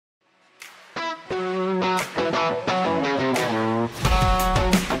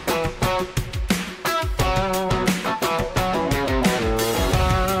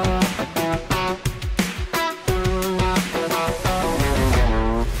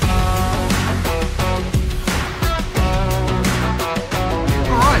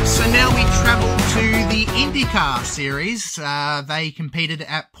IndyCar series. They competed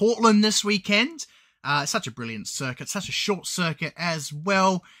at Portland this weekend. Such a brilliant circuit, such a short circuit as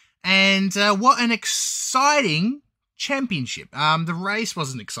well. And what an exciting championship. The race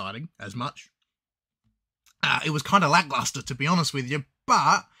wasn't exciting as much. It was kind of lackluster, to be honest with you,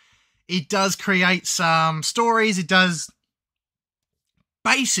 but it does create some stories. It does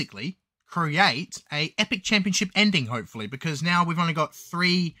basically create a epic championship ending, hopefully, because now we've only got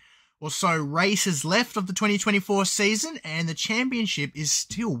 3 or so races left of the 2024 season, and the championship is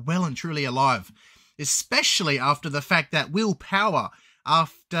still well and truly alive, especially after the fact that Will Power,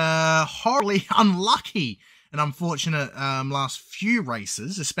 after horribly unlucky and unfortunate last few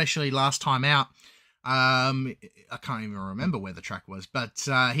races, especially last time out, I can't even remember where the track was, but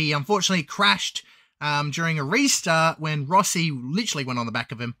he unfortunately crashed during a restart when Rossi literally went on the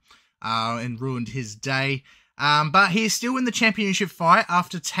back of him and ruined his day. But he's still in the championship fight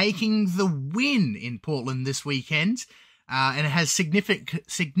after taking the win in Portland this weekend, and it has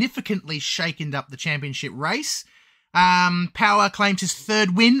significantly shaken up the championship race. Power claims his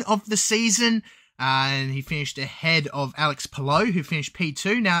 3rd win of the season, and he finished ahead of Alex Palou, who finished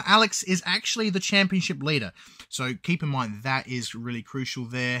P2. Now, Alex is actually the championship leader, so keep in mind that is really crucial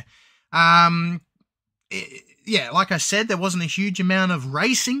there. Yeah, like I said, there wasn't a huge amount of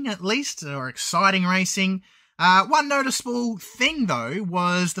racing, at least, or exciting racing. One noticeable thing, though,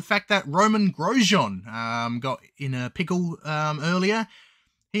 was the fact that Roman Grosjean got in a pickle earlier.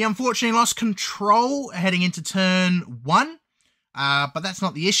 He unfortunately lost control heading into turn 1, but that's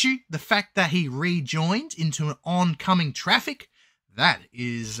not the issue. The fact that he rejoined into an oncoming traffic, that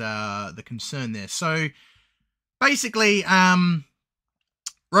is the concern there. So, basically, Roman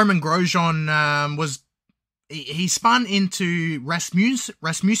Grosjean he spun into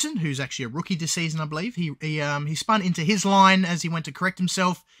Rasmussen, who's actually a rookie this season, I believe. He spun into his line as he went to correct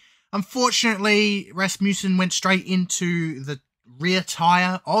himself. Unfortunately, Rasmussen went straight into the rear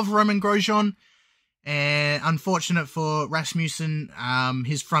tyre of Roman Grosjean. And unfortunate for Rasmussen,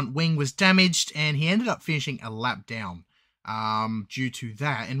 his front wing was damaged, and he ended up finishing a lap down due to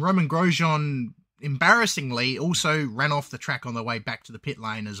that. And Roman Grosjean, embarrassingly, also ran off the track on the way back to the pit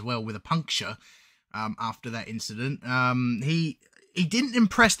lane as well with a puncture. After that incident, he didn't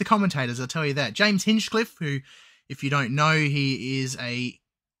impress the commentators, I'll tell you that. James Hinchcliffe, who, if you don't know, he is a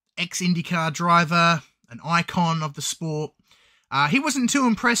ex-IndyCar driver, an icon of the sport. He wasn't too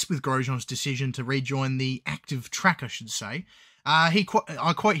impressed with Grosjean's decision to rejoin the active track, I should say. I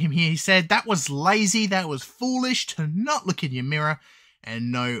quote him here, he said, "That was lazy, that was foolish to not look in your mirror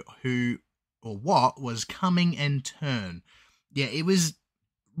and know who or what was coming and turn." Yeah, it was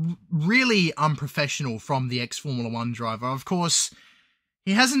really unprofessional from the ex-Formula 1 driver. Of course,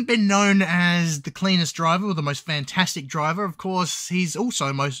 he hasn't been known as the cleanest driver or the most fantastic driver. Of course, he's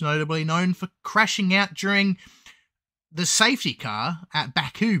also most notably known for crashing out during the safety car at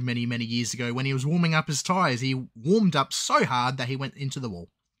Baku many, many years ago when he was warming up his tyres. He warmed up so hard that he went into the wall.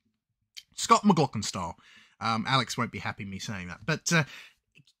 Scott McLaughlin style. Alex won't be happy me saying that. But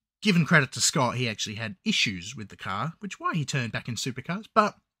given credit to Scott, he actually had issues with the car, which why he turned back in supercars.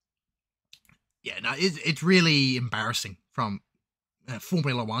 But yeah, no, it's really embarrassing from a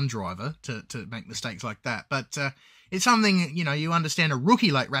Formula 1 driver to make mistakes like that. But it's something, you know, you understand a rookie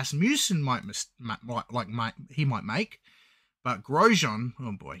like Rasmussen might make. But Grosjean,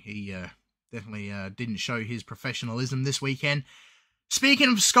 oh boy, he definitely didn't show his professionalism this weekend.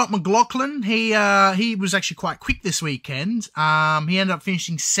 Speaking of Scott McLaughlin, he was actually quite quick this weekend. He ended up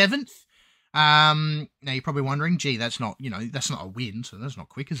finishing 7th. Now you're probably wondering, gee, that's not a win, so that's not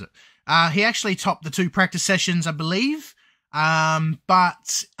quick, is it? He actually topped the 2 practice sessions, I believe.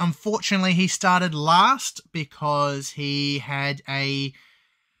 But unfortunately he started last because he had an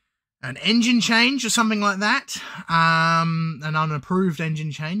engine change or something like that. An unapproved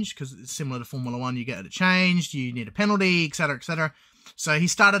engine change, because it's similar to Formula 1, you get it changed, you need a penalty, etc., etc. So he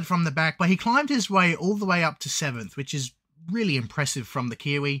started from the back, but he climbed his way all the way up to 7th, which is really impressive from the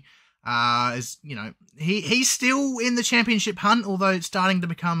Kiwi. As you know, he's still in the championship hunt, although it's starting to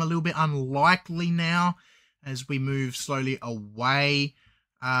become a little bit unlikely now as we move slowly away.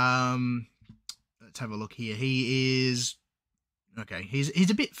 Let's have a look here. He is okay.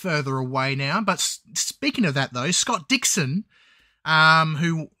 He's a bit further away now. But speaking of that, though, Scott Dixon,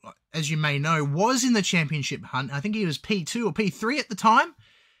 who, as you may know, was in the championship hunt. I think he was P2 or P3 at the time.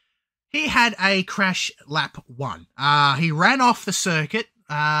 He had a crash lap 1. He ran off the circuit,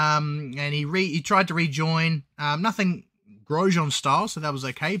 and he tried to rejoin. Nothing Grosjean style, so that was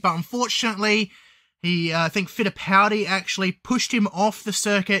okay. But unfortunately, I think Fittipaldi actually pushed him off the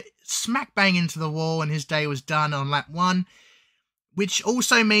circuit, smack bang into the wall, and his day was done on lap 1. which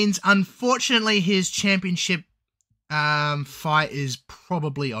also means, unfortunately, his championship fight is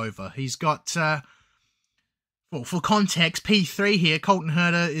probably over. He's got, well, for context, P3 here, Colton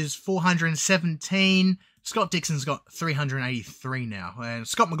Herta is 417. Scott Dixon's got 383 now. And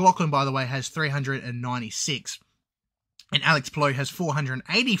Scott McLaughlin, by the way, has 396. And Alex Palou has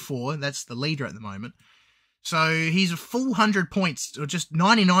 484. That's the leader at the moment. So he's a full 100 points, or just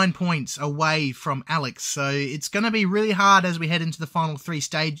 99 points away from Alex. So it's going to be really hard as we head into the final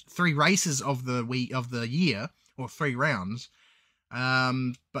three races of the year, or 3 rounds.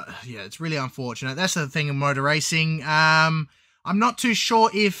 But yeah, it's really unfortunate. That's the thing in motor racing. I'm not too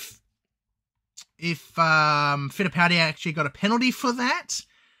sure if Fittipaldi actually got a penalty for that.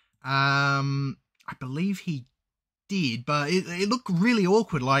 I believe he did, but it looked really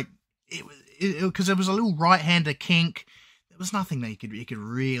awkward. Like because there was a little right-hander kink. There was nothing that he could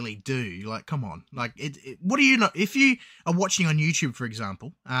really do. Like, come on. Like, what do you know? If you are watching on YouTube, for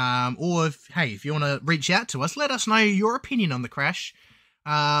example, or if you want to reach out to us, let us know your opinion on the crash.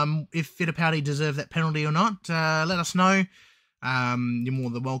 If Fittipaldi deserved that penalty or not, let us know. You're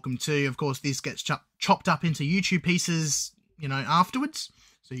more than welcome to. Of course, this gets chopped up into YouTube pieces, afterwards,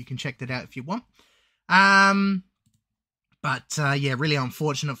 so you can check that out if you want. But yeah, really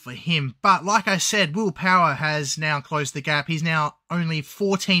unfortunate for him. But like I said, Will Power has now closed the gap. He's now only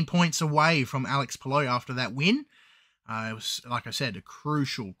 14 points away from Alex Palou after that win. It was, like I said, a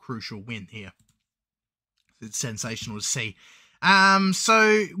crucial win here. It's sensational to see.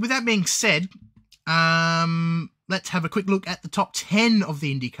 So with that being said, let's have a quick look at the top 10 of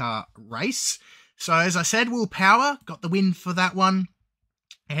the IndyCar race. So as I said, Will Power got the win for that one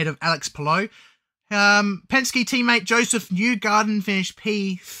ahead of Alex Palou. Penske teammate Joseph Newgarden finished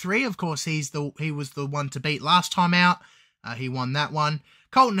P3. Of course, he was the one to beat last time out. He won that one.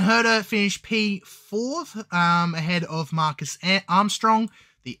 Colton Herta finished P4 ahead of Marcus Armstrong,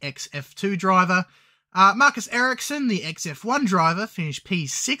 the XF2 driver. Marcus Ericsson, the XF1 driver, finished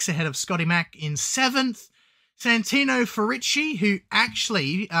P6 ahead of Scotty Mack in 7th. Santino Ferrucci, who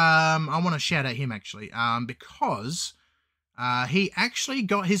actually, I want to shout out him actually, because he actually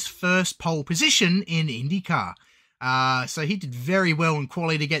got his first pole position in IndyCar. So he did very well in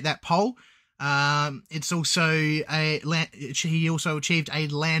quality to get that pole. It's also he also achieved a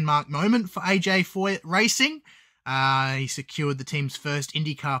landmark moment for AJ Foyt Racing. He secured the team's first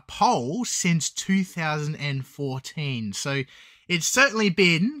IndyCar pole since 2014. So it's certainly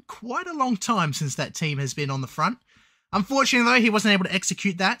been quite a long time since that team has been on the front. Unfortunately, though, he wasn't able to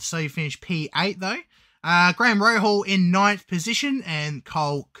execute that, so he finished P8, though. Graham Rahal in 9th position, and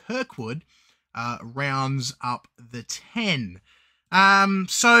Cole Kirkwood rounds up the 10.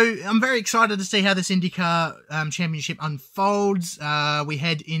 So I'm very excited to see how this IndyCar championship unfolds. We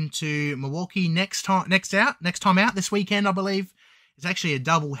head into Milwaukee next time out this weekend, I believe. It's actually a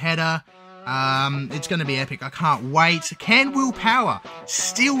double header. It's going to be epic. I can't wait. Can Will Power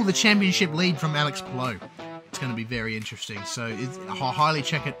steal the championship lead from Alex Palou? It's going to be very interesting. So I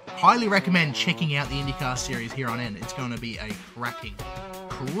highly recommend checking out the IndyCar series here on in. It's going to be a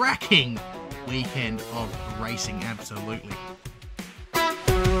cracking weekend of racing, absolutely.